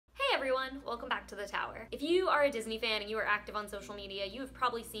everyone, welcome back to the tower. If you are a Disney fan and you are active on social media, you have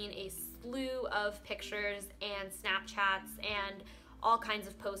probably seen a slew of pictures and Snapchats and all kinds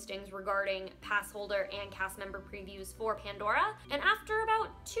of postings regarding pass holder and cast member previews for Pandora. And after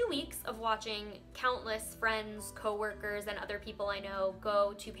about 2 weeks of watching countless friends, co-workers, and other people I know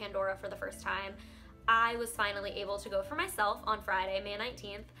go to Pandora for the first time, I was finally able to go for myself on Friday, May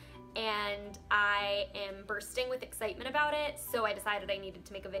 19th, and I am bursting with excitement about it, so I decided I needed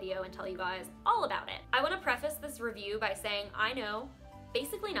to make a video and tell you guys all about it. I want to preface this review by saying I know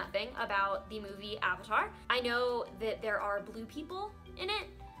basically nothing about the movie Avatar. I know that there are blue people in it.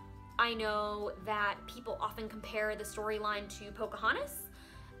 I know that people often compare the storyline to Pocahontas,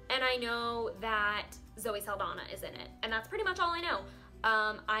 and I know that Zoe Saldana is in it, and that's pretty much all I know.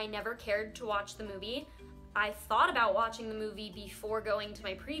 I never cared to watch the movie. I thought about watching the movie before going to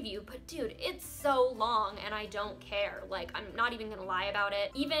my preview, but dude, it's so long and I don't care. Like, I'm not even gonna lie about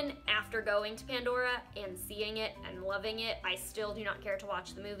it. Even after going to Pandora and seeing it and loving it, I still do not care to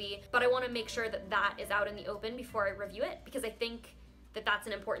watch the movie, but I wanna make sure that that is out in the open before I review it, because I think that that's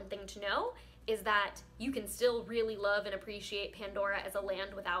an important thing to know, is that you can still really love and appreciate Pandora as a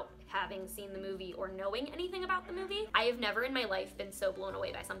land without having seen the movie or knowing anything about the movie. I have never in my life been so blown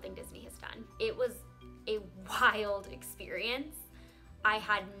away by something Disney has done. It was a wild experience. I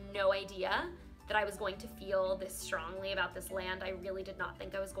had no idea that I was going to feel this strongly about this land. I really did not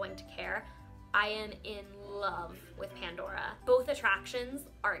think I was going to care. I am in love with Pandora. Both attractions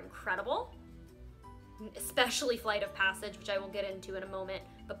are incredible, especially Flight of Passage, which I will get into in a moment,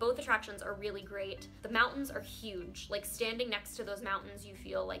 but both attractions are really great. The mountains are huge. Like, standing next to those mountains, you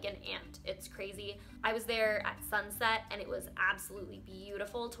feel like an ant. It's crazy. I was there at sunset and it was absolutely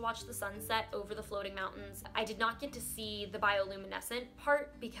beautiful to watch the sunset over the floating mountains. I did not get to see the bioluminescent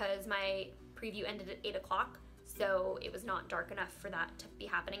part because my preview ended at 8 o'clock, so it was not dark enough for that to be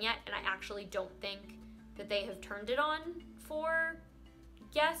happening yet, and I actually don't think that they have turned it on for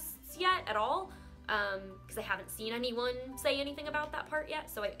guests yet at all. Because I haven't seen anyone say anything about that part yet,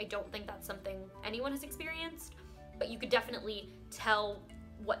 so I don't think that's something anyone has experienced. But you could definitely tell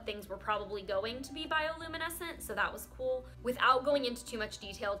what things were probably going to be bioluminescent, so that was cool. Without going into too much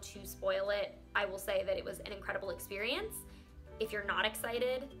detail to spoil it, I will say that it was an incredible experience. If you're not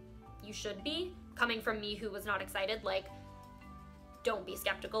excited, you should be. Coming from me who was not excited, like, don't be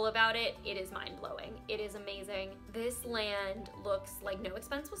skeptical about it. It is mind-blowing. It is amazing. This land looks like no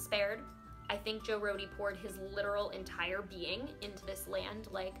expense was spared. I think Joe Rohde poured his literal entire being into this land.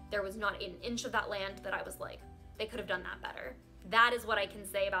 Like, there was not an inch of that land that I was like, they could have done that better. That is what I can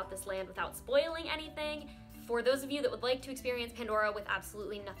say about this land without spoiling anything. For those of you that would like to experience Pandora with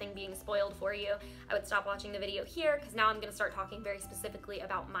absolutely nothing being spoiled for you, I would stop watching the video here, because now I'm gonna start talking very specifically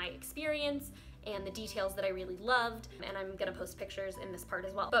about my experience and the details that I really loved, and I'm gonna post pictures in this part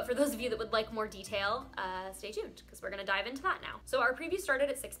as well. But for those of you that would like more detail, stay tuned, because we're gonna dive into that now. So our preview started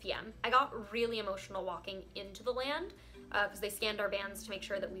at 6 p.m. I got really emotional walking into the land, because they scanned our bands to make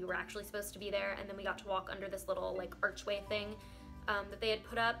sure that we were actually supposed to be there, and then we got to walk under this little like archway thing that they had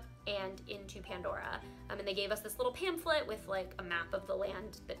put up and into Pandora. And they gave us this little pamphlet with like a map of the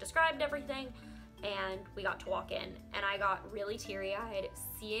land that described everything, and we got to walk in, and I got really teary-eyed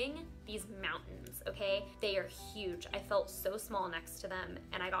seeing these mountains, okay? They are huge. I felt so small next to them,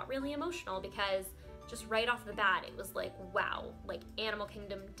 and I got really emotional because just right off the bat, it was like, wow, like Animal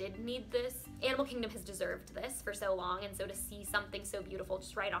Kingdom did need this. Animal Kingdom has deserved this for so long, and so to see something so beautiful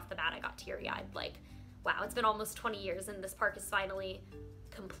just right off the bat, I got teary-eyed. Like, wow, it's been almost 20 years and this park is finally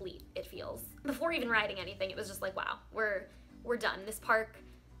complete, it feels. Before even riding anything, it was just like, wow, we're done. This park,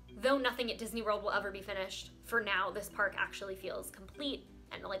 though nothing at Disney World will ever be finished, for now, this park actually feels complete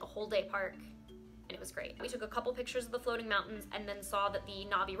and like a whole day park, and it was great. We took a couple pictures of the floating mountains and then saw that the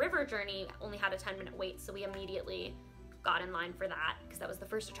Navi River journey only had a 10-minute wait, so we immediately got in line for that, because that was the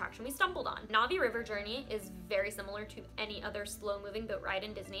first attraction we stumbled on. Navi River Journey is very similar to any other slow-moving boat ride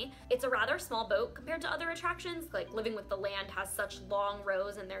in Disney. It's a rather small boat compared to other attractions. Like, Living with the Land has such long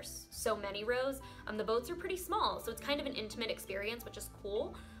rows and there's so many rows. The boats are pretty small, so it's kind of an intimate experience, which is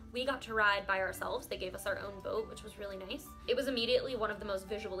cool. We got to ride by ourselves. They gave us our own boat, which was really nice. It was immediately one of the most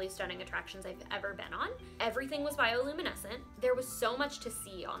visually stunning attractions I've ever been on. Everything was bioluminescent. There was so much to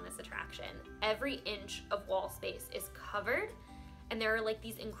see on this attraction. Every inch of wall space is covered, and there are like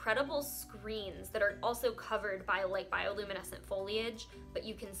these incredible screens that are also covered by like bioluminescent foliage, but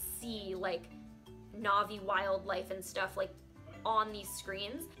you can see like Navi wildlife and stuff like on these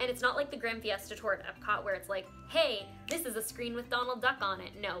screens. And it's not like the Grand Fiesta Tour at Epcot where it's like, hey, this is a screen with Donald Duck on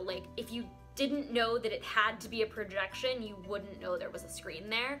it. No, like, if you didn't know that it had to be a projection, you wouldn't know there was a screen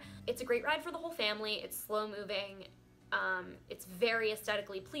there. It's a great ride for the whole family. It's slow moving. It's very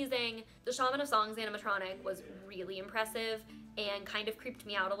aesthetically pleasing. The Shaman of Songs animatronic was really impressive and kind of creeped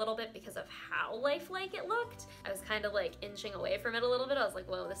me out a little bit because of how lifelike it looked. I was kind of like inching away from it a little bit. I was like,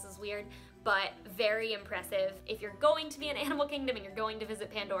 whoa, this is weird, but very impressive. If you're going to be in Animal Kingdom and you're going to visit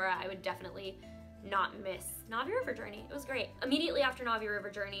Pandora, I would definitely not miss Navi River Journey. It was great. Immediately after Navi River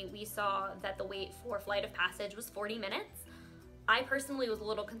Journey, we saw that the wait for Flight of Passage was 40 minutes. I personally was a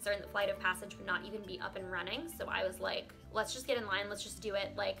little concerned that Flight of Passage would not even be up and running, so I was like, let's just get in line, let's just do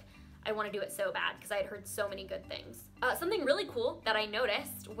it. Like, I want to do it so bad because I had heard so many good things. Something really cool that I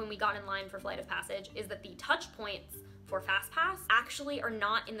noticed when we got in line for Flight of Passage is that the touch points for FastPass actually are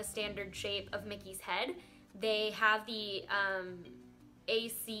not in the standard shape of Mickey's head. They have the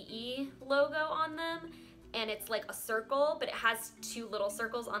ACE logo on them, and it's like a circle, but it has two little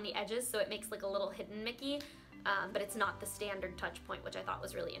circles on the edges, so it makes like a little hidden Mickey. But it's not the standard touch point, which I thought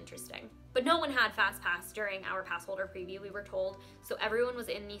was really interesting. But no one had FastPass during our pass holder preview, we were told, so everyone was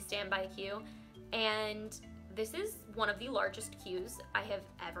in the standby queue, and this is one of the largest queues I have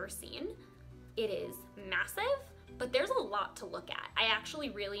ever seen. It is massive, but there's a lot to look at. I actually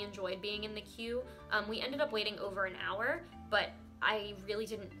really enjoyed being in the queue. We ended up waiting over an hour, but I really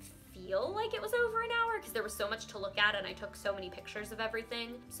didn't feel like it was over an hour because there was so much to look at and I took so many pictures of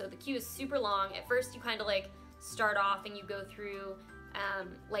everything. So the queue is super long. At first you kind of like start off and you go through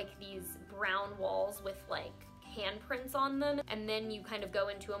like these brown walls with like handprints on them, and then you kind of go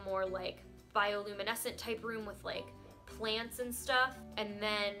into a more like bioluminescent type room with like plants and stuff, and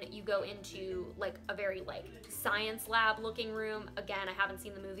then you go into like a very like science lab looking room. Again, I haven't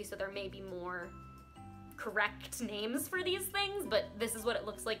seen the movie, so there may be more correct names for these things, but this is what it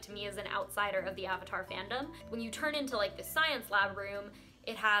looks like to me as an outsider of the Avatar fandom. When you turn into like the science lab room,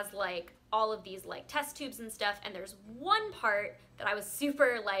 it has like all of these like test tubes and stuff, and there's one part that I was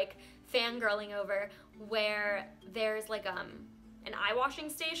super like fangirling over where there's like an eye washing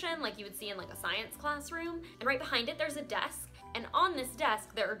station like you would see in like a science classroom, and right behind it there's a desk, and on this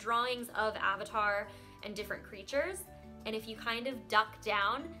desk there are drawings of Avatar and different creatures, and if you kind of duck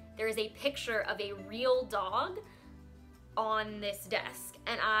down, there is a picture of a real dog on this desk,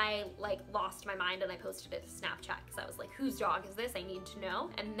 and I like lost my mind and I posted it to Snapchat because I was like, whose dog is this? I need to know.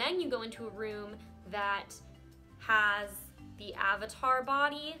 And then you go into a room that has the Avatar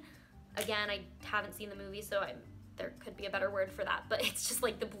body. Again, I haven't seen the movie, so there could be a better word for that, but it's just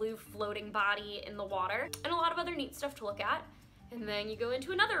like the blue floating body in the water, and a lot of other neat stuff to look at. And then you go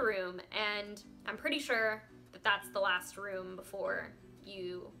into another room, and I'm pretty sure that that's the last room before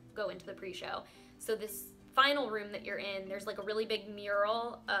you go into the pre-show. So this final room that you're in, there's like a really big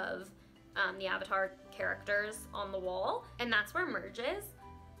mural of the Avatar characters on the wall, and that's where Merge is.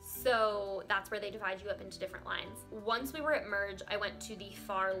 So that's where they divide you up into different lines. Once we were at Merge, I went to the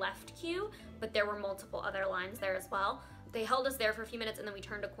far left queue, but there were multiple other lines there as well. They held us there for a few minutes, and then we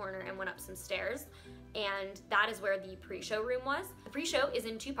turned a corner and went up some stairs, and that is where the pre-show room was. The pre-show is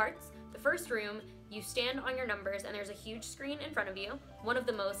in two parts. The first room, you stand on your numbers and there's a huge screen in front of you. One of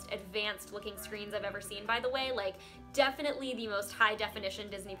the most advanced looking screens I've ever seen, by the way, like definitely the most high definition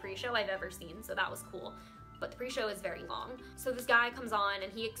Disney pre-show I've ever seen, so that was cool. But the pre-show is very long. So this guy comes on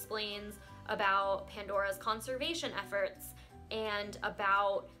and he explains about Pandora's conservation efforts and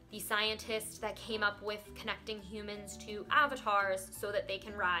about the scientists that came up with connecting humans to avatars so that they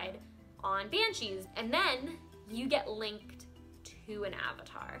can ride on banshees. And then you get linked to an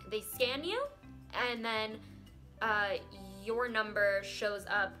avatar. They scan you, and then your number shows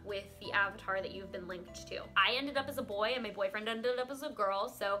up with the avatar that you've been linked to. I ended up as a boy and my boyfriend ended up as a girl,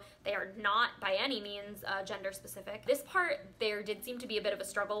 so they are not by any means gender specific. This part there did seem to be a bit of a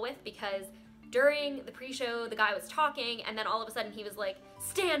struggle with, because during the pre-show the guy was talking and then all of a sudden he was like,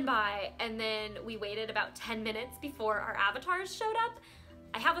 stand by, and then we waited about 10 minutes before our avatars showed up.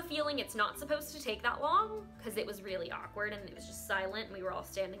 I have a feeling it's not supposed to take that long because it was really awkward and it was just silent and we were all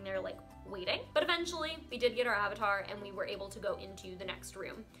standing there like waiting. But eventually we did get our avatar and we were able to go into the next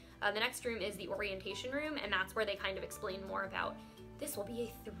room. The next room is the orientation room, and that's where they kind of explain more about this will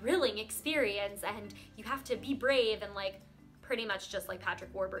be a thrilling experience and you have to be brave, and like pretty much just like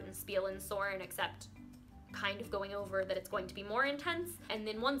Patrick Warburton's Spiel and Soren, except kind of going over that it's going to be more intense. And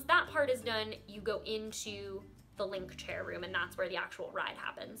then once that part is done, you go into the link chair room, and that's where the actual ride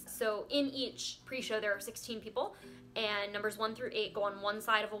happens. So in each pre-show there are 16 people, and numbers 1 through 8 go on one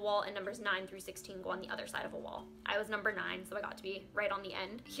side of a wall and numbers 9 through 16 go on the other side of a wall. I was number 9, so I got to be right on the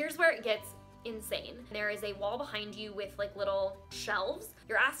end. Here's where it gets insane. There is a wall behind you with like little shelves.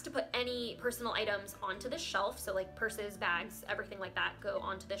 You're asked to put any personal items onto this shelf, so like purses, bags, everything like that go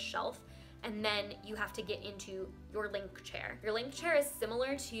onto this shelf, and then you have to get into your link chair. Your link chair is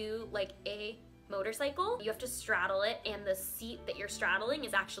similar to like a motorcycle. You have to straddle it, and the seat that you're straddling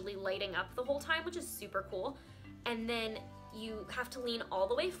is actually lighting up the whole time, which is super cool. And then you have to lean all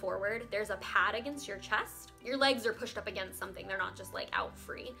the way forward. There's a pad against your chest. Your legs are pushed up against something. They're not just like out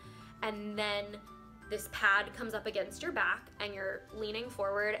free. And then this pad comes up against your back and you're leaning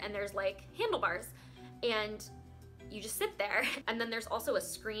forward, and there's like handlebars, and you just sit there. And then there's also a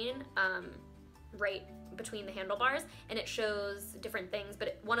screen right between the handlebars, and it shows different things,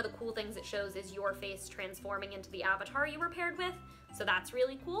 but one of the cool things it shows is your face transforming into the avatar you were paired with, so that's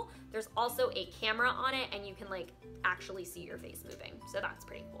really cool. There's also a camera on it, and you can like actually see your face moving, so that's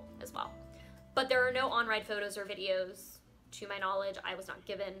pretty cool as well. But there are no on-ride photos or videos. To my knowledge, I was not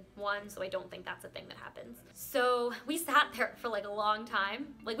given one, so I don't think that's a thing that happens. So we sat there for like a long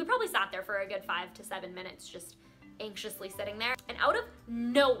time. Like we probably sat there for a good 5 to 7 minutes, just anxiously sitting there. And out of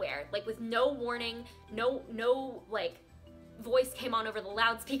nowhere, like with no warning, no like voice came on over the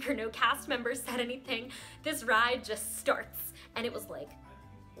loudspeaker, no cast members said anything, this ride just starts. And it was like,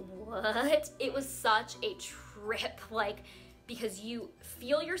 what? It was such a trip, like, because you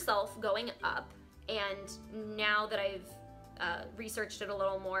feel yourself going up, and now that I've researched it a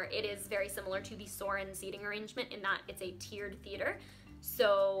little more, it is very similar to the Soarin' seating arrangement in that it's a tiered theater.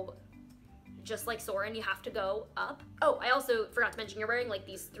 So just like Soarin', you have to go up. Oh, I also forgot to mention you're wearing like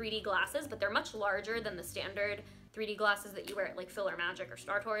these 3D glasses, but they're much larger than the standard 3D glasses that you wear at like Phil or Magic or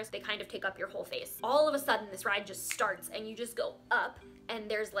Star Tours. They kind of take up your whole face. All of a sudden, this ride just starts and you just go up, and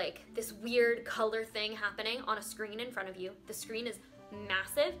there's like this weird color thing happening on a screen in front of you. The screen is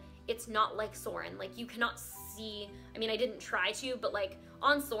massive. It's not like Soarin'. Like you cannot see, I mean, I didn't try to, but like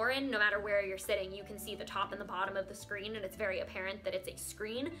on Soarin', no matter where you're sitting, you can see the top and the bottom of the screen, and it's very apparent that it's a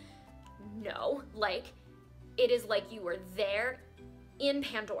screen. No, like it is like you were there in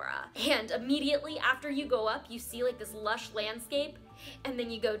Pandora, and immediately after you go up, you see like this lush landscape, and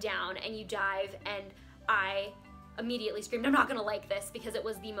then you go down and you dive, and I immediately screamed, I'm not gonna like this, because it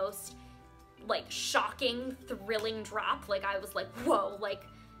was the most like shocking, thrilling drop. Like I was like, whoa, like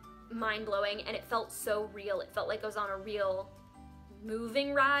mind-blowing, and it felt so real. It felt like I was on a real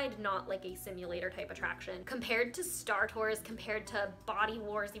moving ride, not like a simulator type attraction. Compared to Star Tours, compared to Body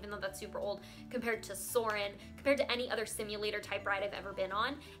Wars, even though that's super old, compared to Soarin', compared to any other simulator type ride I've ever been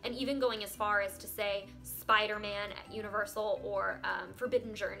on, and even going as far as to say Spider-Man at Universal or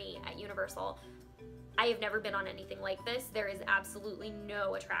Forbidden Journey at Universal, I have never been on anything like this. There is absolutely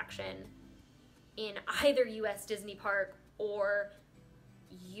no attraction in either US Disney park or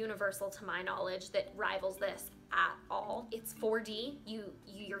Universal, to my knowledge, that rivals this at all. It's 4D.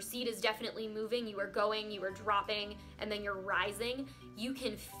 Your seat is definitely moving. You are going, you are dropping, and then you're rising. You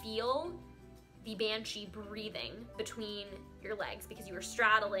can feel the Banshee breathing between your legs because you are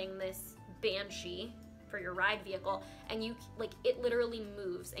straddling this Banshee for your ride vehicle, and you like it literally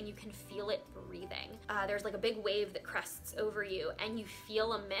moves and you can feel it breathing. There's like a big wave that crests over you, and you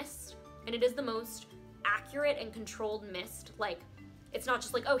feel a mist, and it is the most accurate and controlled mist. Like it's not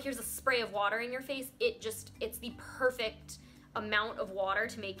just like, oh, here's a spray of water in your face. It's the perfect amount of water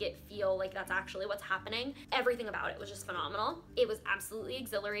to make it feel like that's actually what's happening. Everything about it was just phenomenal. It was absolutely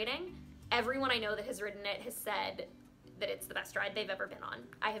exhilarating. Everyone I know that has ridden it has said that it's the best ride they've ever been on.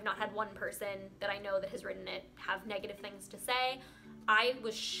 I have not had one person that I know that has ridden it have negative things to say. I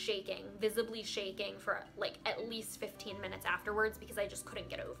was shaking, visibly shaking for like at least 15 minutes afterwards because I just couldn't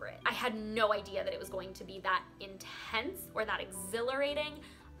get over it. I had no idea that it was going to be that intense or that exhilarating.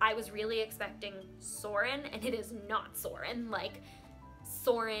 I was really expecting Soarin', and it is not Soarin'. Like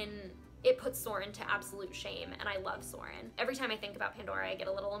Soarin', it puts Soarin' to absolute shame, and I love Soarin'. Every time I think about Pandora, I get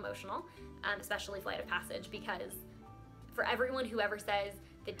a little emotional, especially Flight of Passage, because for everyone who ever says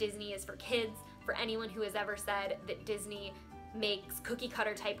that Disney is for kids, for anyone who has ever said that Disney makes cookie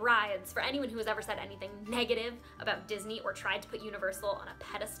cutter type rides, for anyone who has ever said anything negative about Disney or tried to put Universal on a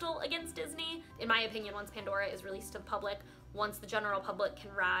pedestal against Disney, in my opinion, once Pandora is released to the public, once the general public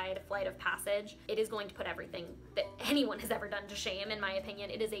can ride Flight of Passage, it is going to put everything that anyone has ever done to shame, in my opinion.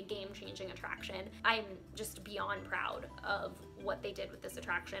 It is a game-changing attraction. I'm just beyond proud of what they did with this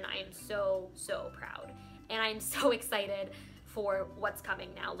attraction. I am so, so proud. And I'm so excited for what's coming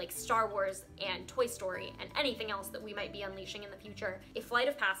now, like Star Wars and Toy Story and anything else that we might be unleashing in the future. If Flight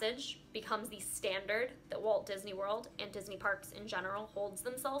of Passage becomes the standard that Walt Disney World and Disney parks in general holds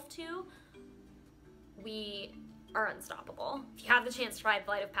themselves to, we are unstoppable. If you have the chance to ride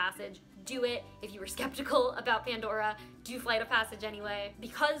Flight of Passage, do it. If you were skeptical about Pandora, do Flight of Passage anyway.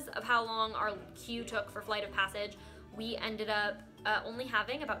 Because of how long our queue took for Flight of Passage, we ended up only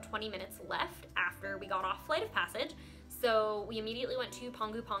having about 20 minutes left after we got off Flight of Passage. So we immediately went to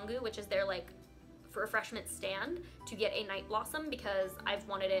Pongu Pongu, which is their like refreshment stand to get a night blossom because I've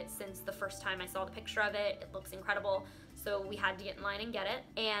wanted it since the first time I saw the picture of it. It looks incredible. So we had to get in line and get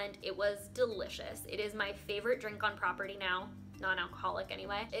it, and it was delicious. It is my favorite drink on property now. Non-alcoholic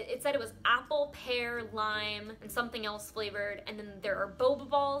anyway. It said it was apple, pear, lime, and something else flavored, and then there are boba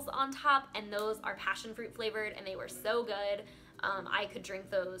balls on top, and those are passion fruit flavored, and they were so good. I could drink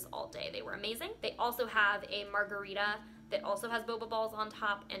those all day. They were amazing. They also have a margarita that also has boba balls on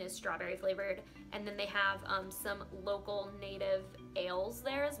top and is strawberry flavored, and then they have some local native ales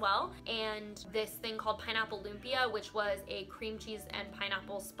there as well, and this thing called pineapple lumpia, which was a cream cheese and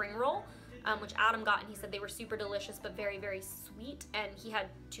pineapple spring roll, which Adam got, and he said they were super delicious but very, very sweet, and he had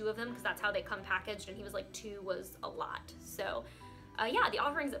 2 of them because that's how they come packaged, and he was like 2 was a lot. So yeah, the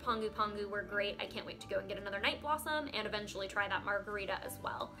offerings at Pangu Pangu were great. I can't wait to go and get another night blossom and eventually try that margarita as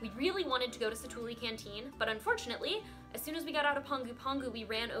well. We really wanted to go to Satuli Canteen, but unfortunately, as soon as we got out of Pangu Pangu, we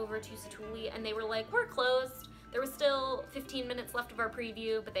ran over to Satuli and they were like, we're closed. There was still 15 minutes left of our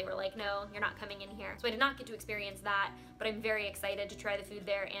preview, but they were like, no, you're not coming in here. So I did not get to experience that, but I'm very excited to try the food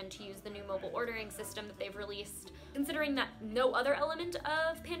there and to use the new mobile ordering system that they've released. Considering that no other element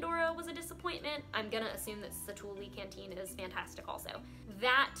of Pandora was a disappointment, I'm gonna assume that Satuli Canteen is fantastic also.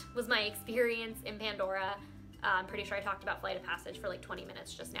 That was my experience in Pandora. I'm pretty sure I talked about Flight of Passage for like 20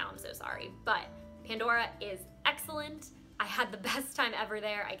 minutes just now, I'm so sorry. But Pandora is excellent. I had the best time ever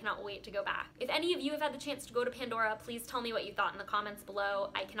there. I cannot wait to go back. If any of you have had the chance to go to Pandora, please tell me what you thought in the comments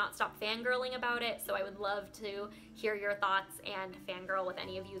below. I cannot stop fangirling about it, so I would love to hear your thoughts and fangirl with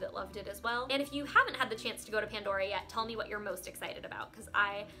any of you that loved it as well. And if you haven't had the chance to go to Pandora yet, tell me what you're most excited about, because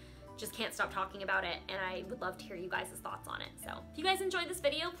I just can't stop talking about it, and I would love to hear you guys' thoughts on it. So if you guys enjoyed this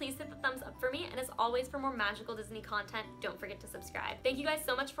video, please hit the thumbs up for me, and as always, for more magical Disney content, don't forget to subscribe. Thank you guys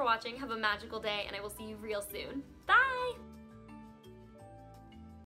so much for watching. Have a magical day, and I will see you real soon. Bye!